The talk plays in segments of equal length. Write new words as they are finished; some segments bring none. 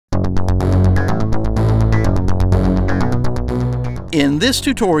In this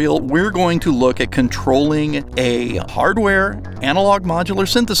tutorial, we're going to look at controlling a hardware analog modular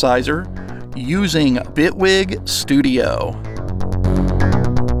synthesizer using Bitwig Studio.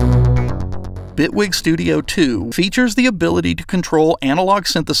 Bitwig Studio 2 features the ability to control analog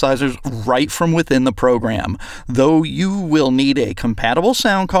synthesizers right from within the program, though you will need a compatible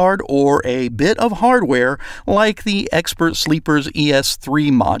sound card or a bit of hardware like the Expert Sleeper's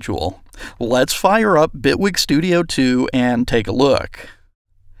ES3 module. Let's fire up Bitwig Studio 2 and take a look.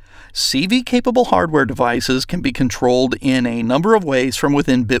 CV-capable hardware devices can be controlled in a number of ways from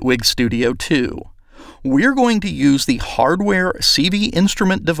within Bitwig Studio 2. We're going to use the hardware CV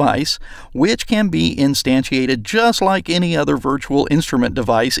instrument device, which can be instantiated just like any other virtual instrument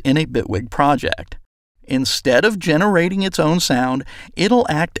device in a Bitwig project. Instead of generating its own sound, it'll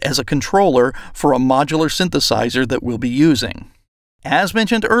act as a controller for a modular synthesizer that we'll be using. As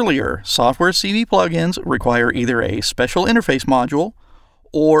mentioned earlier, software CV plugins require either a special interface module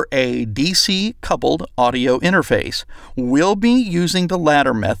or a DC-coupled audio interface. We'll be using the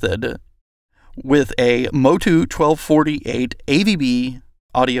latter method with a Motu 1248 AVB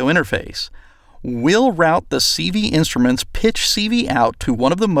audio interface. We'll route the CV instrument's pitch CV out to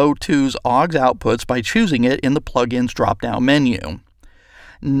one of the Motu's aux outputs by choosing it in the plugin's drop-down menu.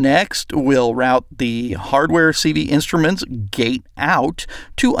 Next, we'll route the hardware CV instrument's gate out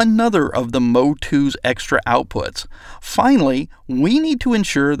to another of the Motu's extra outputs. Finally, we need to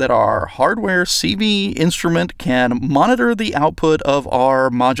ensure that our hardware CV instrument can monitor the output of our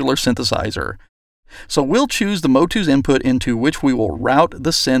modular synthesizer. So we'll choose the Motu's input into which we will route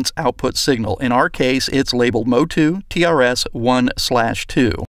the synth's output signal. In our case, it's labeled Motu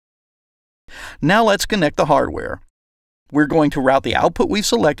TRS1/2. Now let's connect the hardware. We're going to route the output we've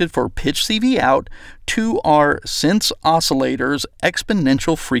selected for pitch CV out to our synth's oscillator's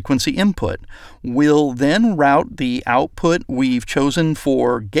exponential frequency input. We'll then route the output we've chosen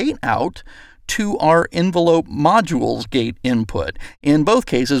for gate out to our envelope module's gate input. In both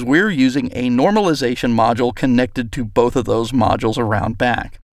cases, we're using a normalization module connected to both of those modules around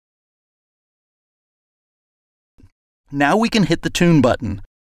back. Now we can hit the tune button.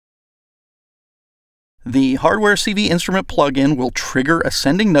 The hardware CV instrument plugin will trigger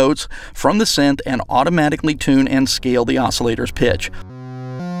ascending notes from the synth and automatically tune and scale the oscillator's pitch.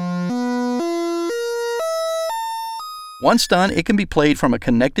 Once done, it can be played from a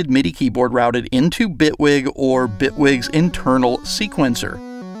connected MIDI keyboard routed into Bitwig or Bitwig's internal sequencer.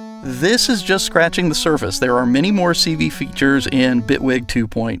 This is just scratching the surface. There are many more CV features in Bitwig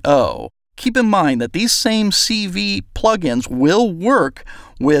 2.0. Keep in mind that these same CV plugins will work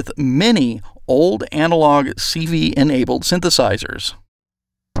with many old analog CV-enabled synthesizers.